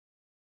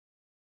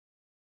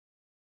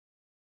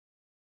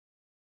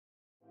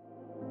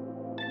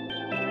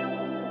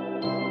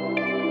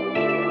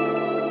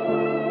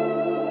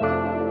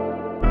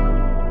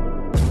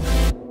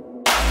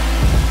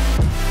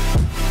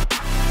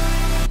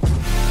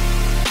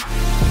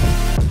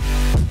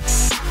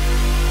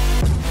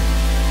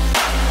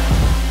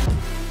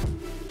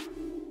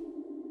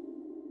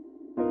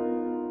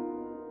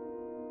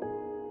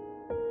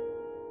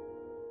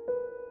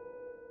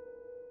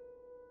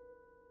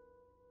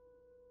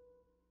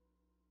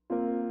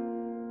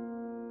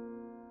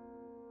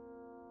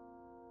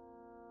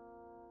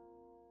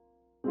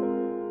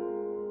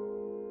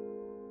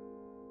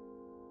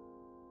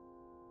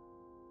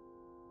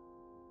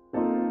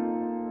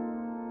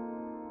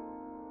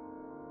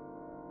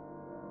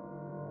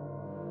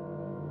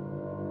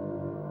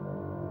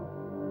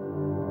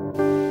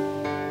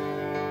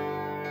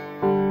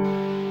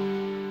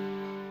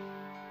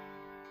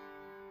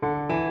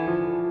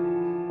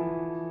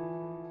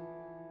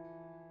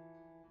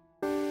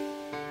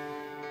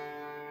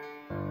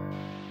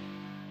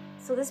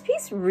So this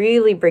piece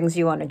really brings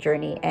you on a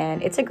journey,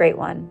 and it's a great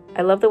one.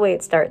 I love the way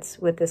it starts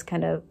with this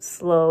kind of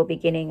slow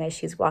beginning as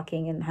she's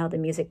walking and how the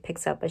music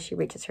picks up as she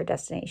reaches her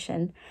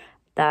destination.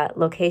 That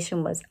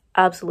location was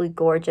absolutely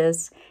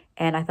gorgeous,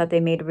 and I thought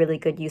they made really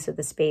good use of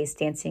the space,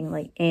 dancing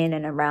like in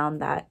and around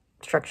that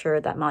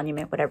structure, that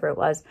monument, whatever it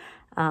was.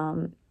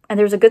 And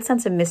there's a good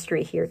sense of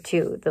mystery here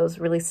too. Those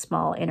really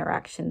small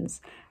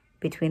interactions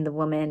between the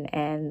woman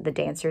and the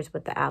dancers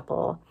with the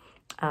apple.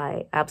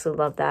 I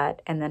absolutely love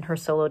that. And then her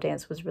solo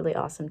dance was really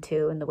awesome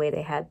too, and the way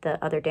they had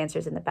the other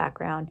dancers in the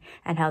background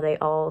and how they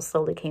all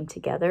slowly came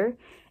together.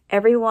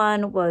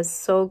 Everyone was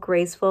so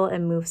graceful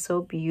and moved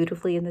so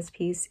beautifully in this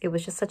piece. It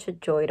was just such a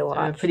joy to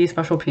watch. A pretty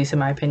special piece in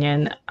my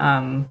opinion.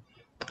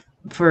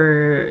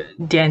 For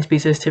dance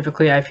pieces,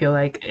 typically I feel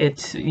like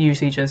it's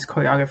usually just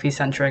choreography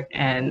centric,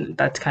 and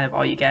that's kind of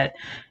all you get.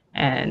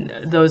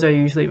 And those are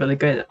usually really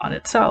good on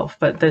itself.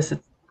 But this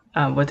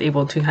was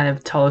able to kind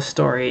of tell a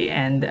story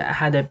and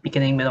had a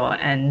beginning, middle,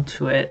 and end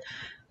to it.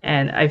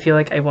 And I feel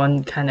like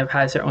everyone kind of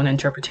has their own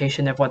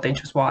interpretation of what they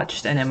just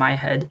watched. And in my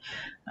head,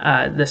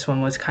 this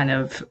one was kind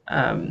of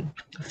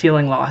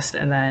feeling lost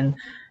and then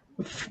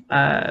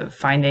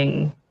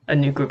finding a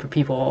new group of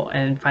people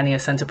and finding a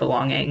sense of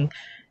belonging.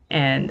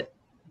 And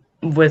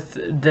with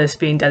this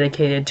being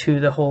dedicated to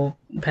the whole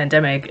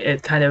pandemic,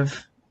 it kind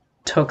of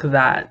took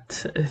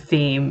that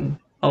theme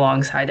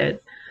alongside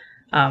it.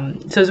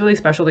 So it's really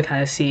special to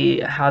kind of see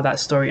how that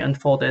story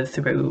unfolded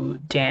through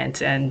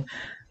dance and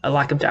a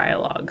lack of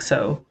dialogue.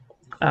 So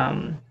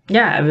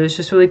yeah, it was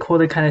just really cool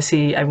to kind of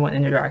see everyone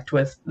interact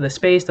with the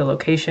space, the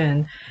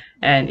location,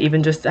 and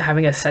even just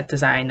having a set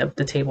design of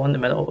the table in the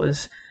middle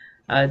was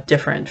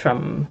different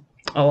from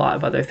a lot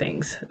of other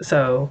things.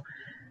 So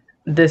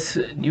this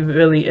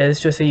really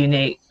is just a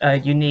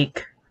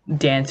unique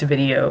dance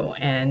video,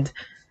 and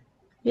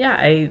yeah,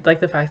 I like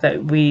the fact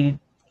that we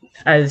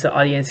as the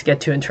audience get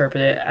to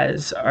interpret it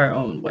as our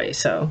own way.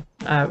 So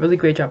really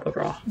great job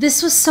overall.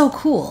 This was so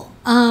cool.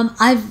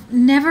 I've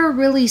never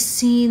really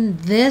seen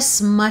this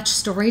much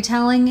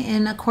storytelling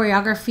in a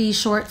choreography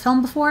short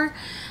film before.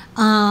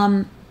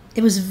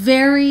 It was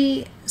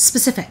very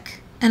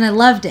specific and I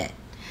loved it.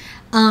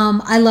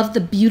 I love the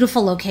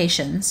beautiful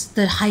locations,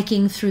 the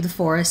hiking through the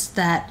forest,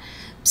 that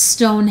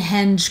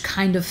Stonehenge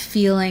kind of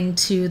feeling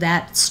to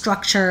that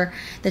structure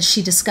that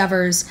she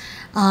discovers,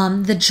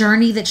 the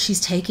journey that she's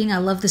taking. I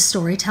love the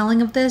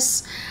storytelling of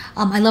this.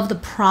 I love the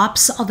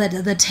props,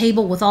 the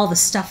table with all the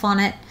stuff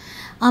on it.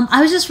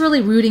 I was just really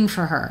rooting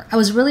for her. I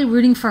was really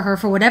rooting for her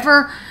for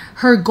whatever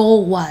her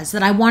goal was,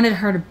 that I wanted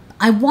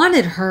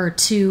her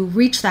to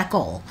reach that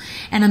goal.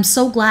 And I'm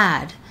so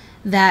glad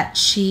that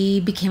she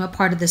became a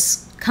part of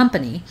this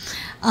company.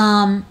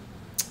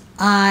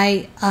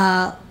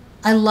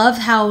 I love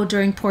how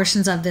during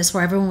portions of this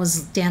where everyone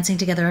was dancing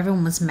together,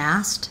 everyone was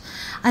masked.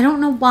 I don't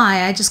know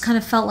why. I just kind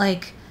of felt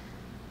like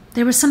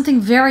there was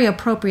something very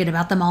appropriate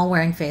about them all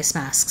wearing face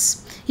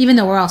masks. Even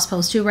though we're all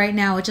supposed to right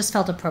now, it just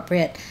felt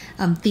appropriate.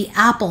 The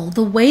apple,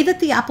 the way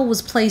that the apple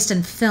was placed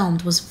and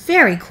filmed was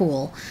very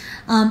cool.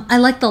 I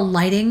like the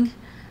lighting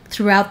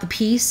throughout the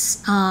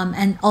piece,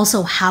 and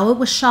also how it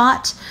was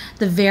shot,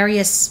 the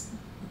various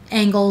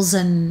angles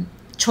and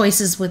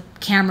choices with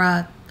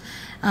camera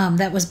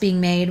that was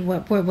being made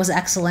was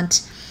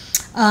excellent.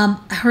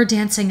 Her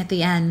dancing at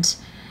the end,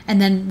 and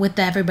then with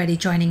everybody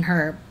joining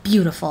her,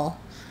 beautiful.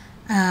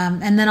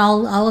 And then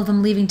all of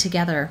them leaving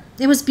together.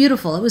 It was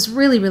beautiful. It was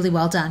really, really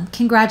well done.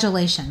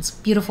 Congratulations.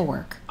 Beautiful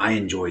work. I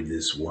enjoyed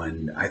this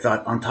one. I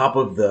thought on top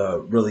of the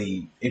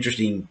really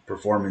interesting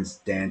performance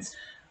dance,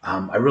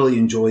 I really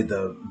enjoyed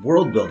the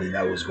world building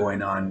that was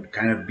going on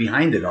kind of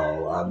behind it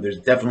all. There's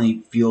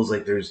definitely feels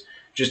like there's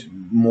just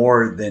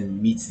more than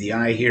meets the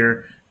eye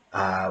here.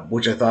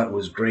 Which I thought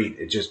was great.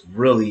 It just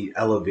really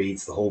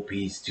elevates the whole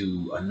piece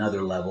to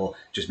another level,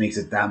 just makes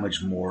it that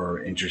much more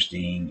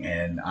interesting,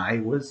 and I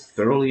was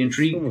thoroughly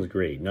intrigued. This one was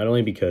great, not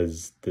only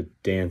because the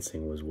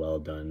dancing was well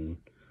done,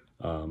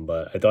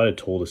 but I thought it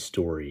told a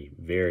story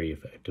very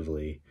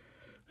effectively.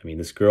 I mean,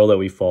 this girl that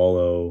we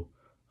follow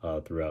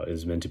throughout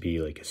is meant to be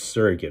like a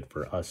surrogate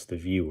for us, the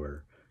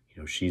viewer.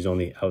 You know, she's on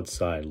the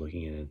outside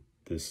looking at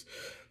this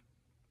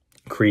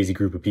crazy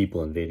group of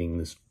people invading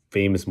this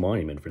famous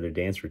monument for their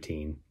dance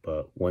routine,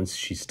 but once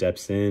she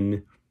steps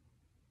in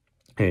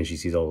and she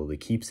sees all of the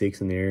keepsakes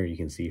in there, you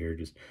can see her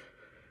just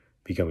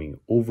becoming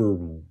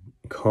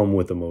overcome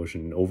with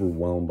emotion,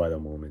 overwhelmed by the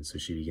moment. So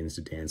she begins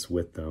to dance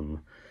with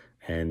them,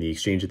 and the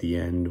exchange at the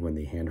end when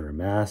they hand her a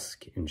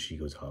mask and she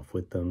goes off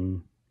with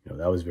them, you know,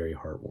 that was very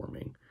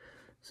heartwarming.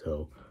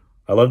 So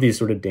I love these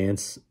sort of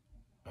dance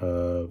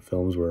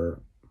films where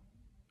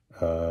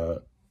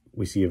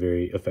we see a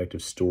very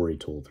effective story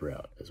told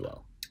throughout as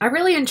well. I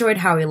really enjoyed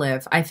How We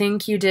Live. I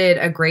think you did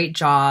a great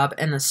job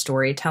in the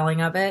storytelling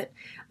of it.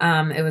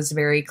 It was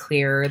very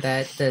clear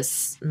that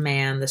this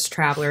man, this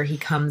traveler, he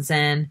comes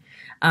in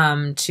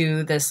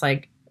to this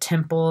like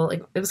temple.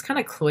 Like, it was kind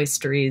of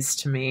cloisteries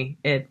to me.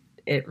 It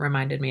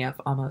reminded me of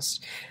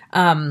almost.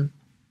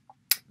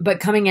 but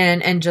coming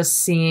in and just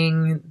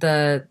seeing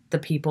the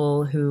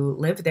people who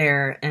live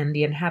there and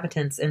the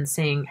inhabitants and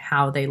seeing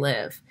how they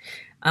live.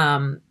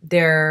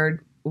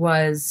 There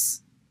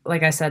was,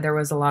 like I said, there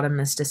was a lot of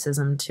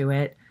mysticism to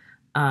it.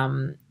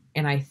 And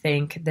I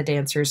think the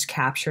dancers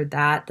captured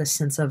that, the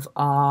sense of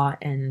awe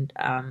and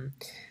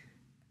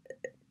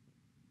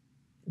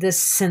this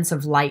sense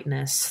of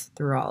lightness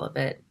through all of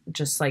it,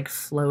 just like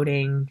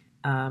floating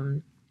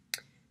and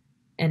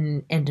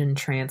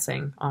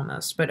entrancing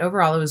almost. But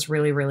overall, it was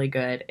really, really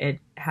good. It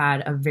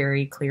had a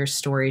very clear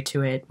story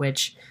to it,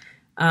 which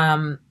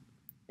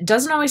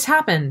doesn't always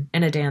happen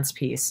in a dance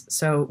piece.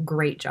 So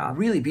great job.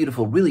 Really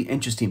beautiful, really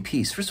interesting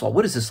piece. First of all,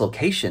 what is this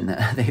location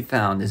that they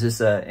found? Is this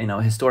a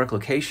historic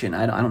location?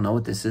 I don't know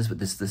what this is, but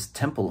this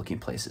temple looking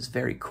place is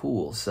very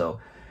cool. So,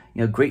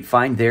 great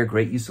find there,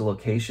 great use of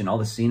location, all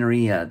the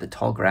scenery, the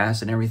tall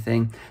grass and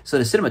everything. So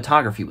the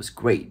cinematography was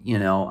great,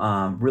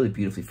 really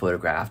beautifully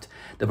photographed.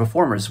 The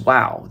performers,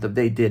 wow,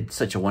 they did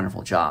such a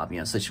wonderful job,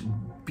 such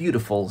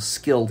beautiful,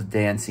 skilled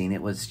dancing.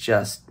 It was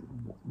just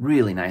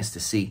really nice to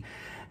see.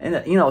 And,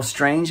 a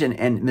strange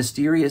and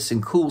mysterious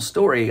and cool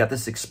story. You got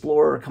this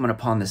explorer coming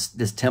upon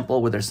this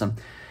temple where there's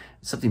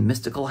something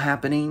mystical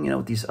happening,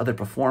 with these other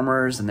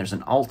performers, and there's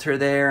an altar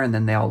there, and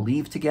then they all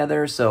leave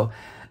together. So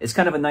it's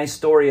kind of a nice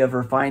story of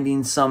her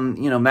finding some,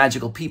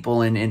 magical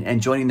people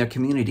and joining their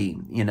community,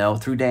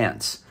 through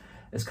dance.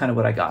 It's kind of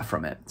what I got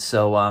from it.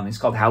 So it's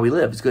called How We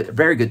Live. It's good, a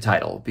very good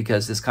title,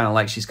 because it's kind of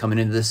like she's coming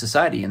into this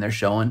society and they're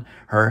showing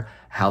her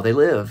how they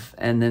live.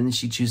 And then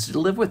she chooses to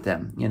live with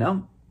them,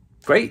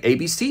 Great,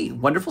 ABC,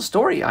 wonderful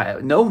story.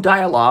 No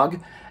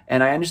dialogue,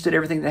 and I understood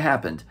everything that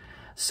happened.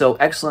 So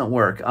excellent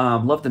work.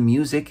 Love the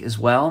music as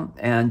well.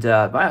 And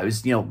wow, it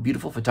was,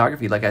 beautiful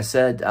photography. Like I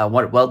said,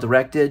 well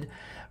directed,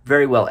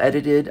 very well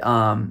edited,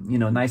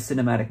 nice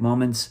cinematic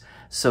moments.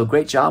 So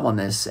great job on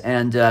this,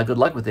 and good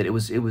luck with it. It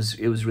was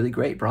really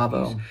great.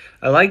 Bravo.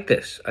 I like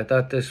this. I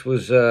thought this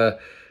was there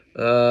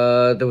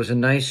was a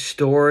nice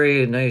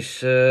story, a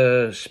nice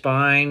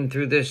spine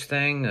through this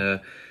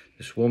thing.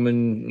 This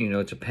woman,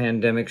 it's a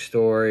pandemic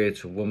story.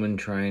 It's a woman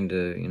trying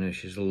to,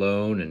 she's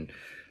alone and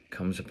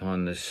comes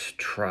upon this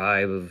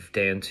tribe of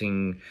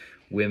dancing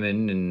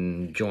women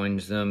and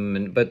joins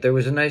them. But there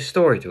was a nice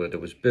story to it. There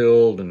was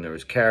build and there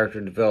was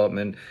character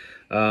development.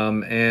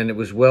 And it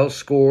was well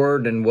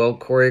scored and well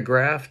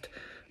choreographed.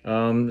 The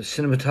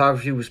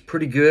cinematography was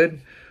pretty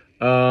good.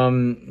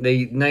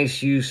 The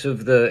nice use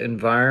of the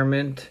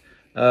environment.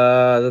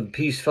 The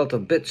piece felt a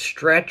bit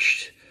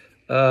stretched.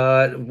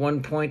 At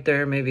one point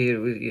there, maybe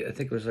I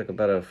think it was like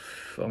about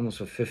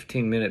almost a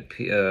 15 minutes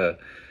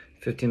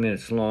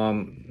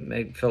long.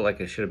 Maybe felt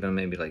like it should have been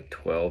maybe like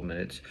 12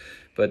 minutes,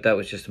 but that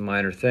was just a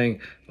minor thing.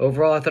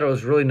 Overall, I thought it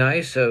was really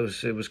nice.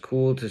 It was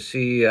cool to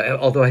see.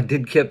 Although I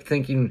did kept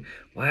thinking,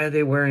 why are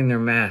they wearing their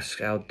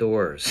masks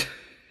outdoors?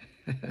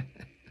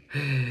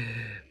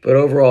 But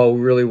overall,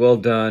 really well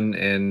done,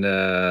 and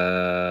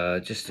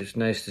just it's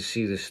nice to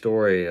see the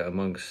story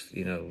amongst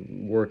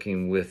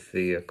working with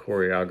the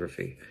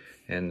choreography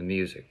and the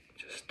music.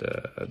 Just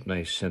a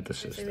nice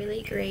synthesis. It's a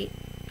really great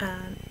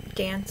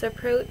dance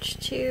approach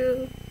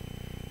to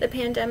the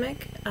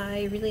pandemic.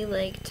 I really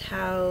liked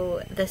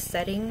how the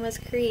setting was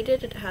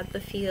created. It had the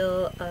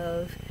feel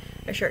of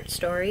a short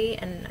story,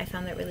 and I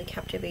found that really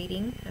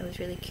captivating. I was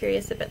really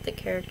curious about the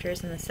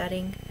characters and the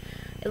setting.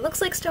 It looks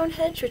like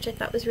Stonehenge, which I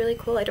thought was really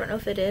cool. I don't know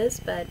if it is,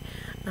 but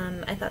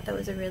I thought that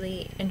was a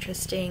really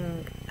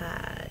interesting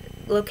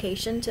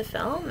location to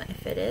film,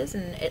 if it is,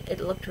 and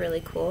it looked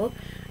really cool.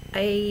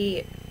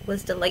 I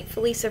was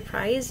delightfully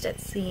surprised at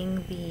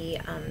seeing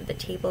the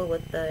table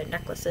with the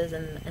necklaces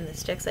and the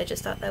sticks. I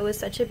just thought that was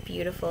such a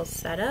beautiful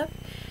setup,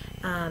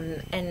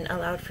 and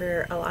allowed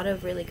for a lot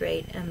of really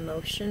great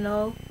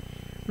emotional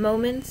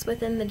moments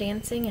within the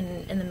dancing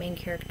and in the main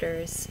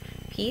character's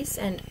piece.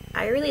 And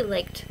I really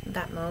liked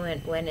that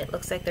moment when it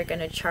looks like they're going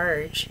to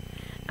charge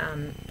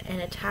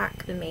and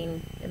attack the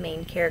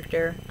main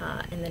character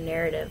in the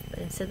narrative, but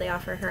instead they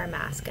offer her a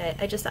mask.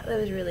 I just thought that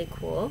was really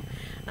cool,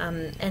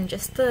 and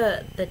just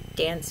the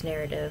dance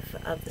narrative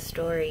of the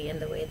story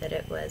and the way that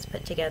it was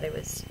put together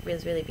was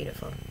really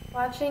beautiful.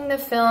 Watching the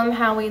film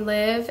How We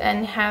Live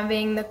and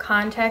having the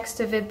context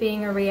of it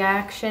being a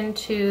reaction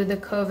to the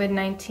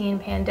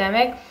COVID-19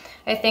 pandemic,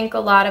 I think a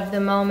lot of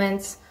the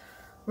moments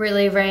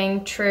really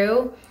rang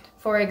true.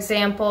 For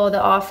example,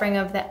 the offering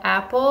of the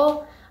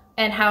apple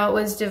and how it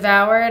was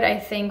devoured, I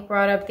think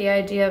brought up the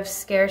idea of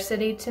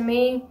scarcity to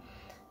me.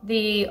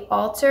 The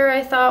altar,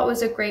 I thought,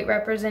 was a great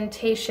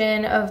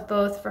representation of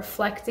both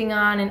reflecting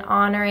on and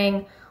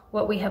honoring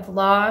what we have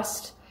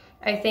lost.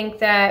 I think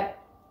that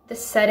the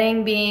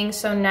setting being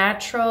so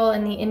natural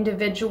and the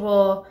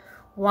individual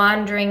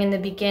wandering in the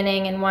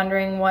beginning and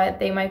wondering what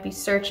they might be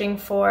searching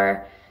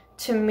for,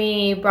 to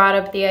me, brought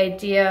up the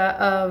idea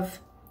of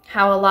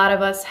how a lot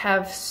of us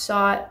have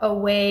sought a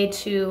way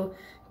to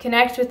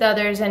connect with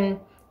others and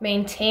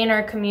maintain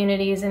our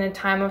communities in a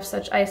time of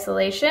such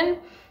isolation,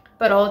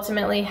 but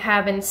ultimately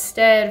have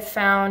instead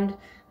found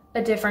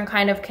a different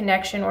kind of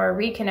connection or a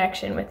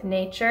reconnection with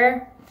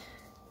nature.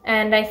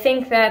 And I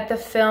think that the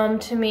film,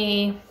 to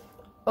me,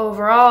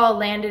 overall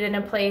landed in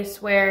a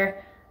place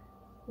where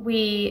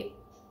we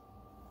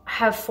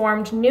have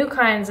formed new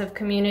kinds of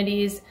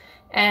communities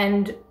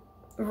and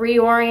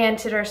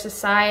reoriented our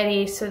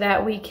society so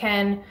that we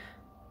can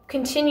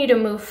continue to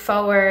move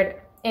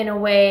forward in a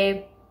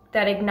way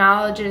that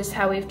acknowledges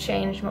how we've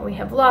changed, what we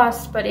have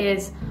lost, but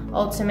is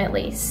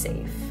ultimately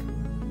safe.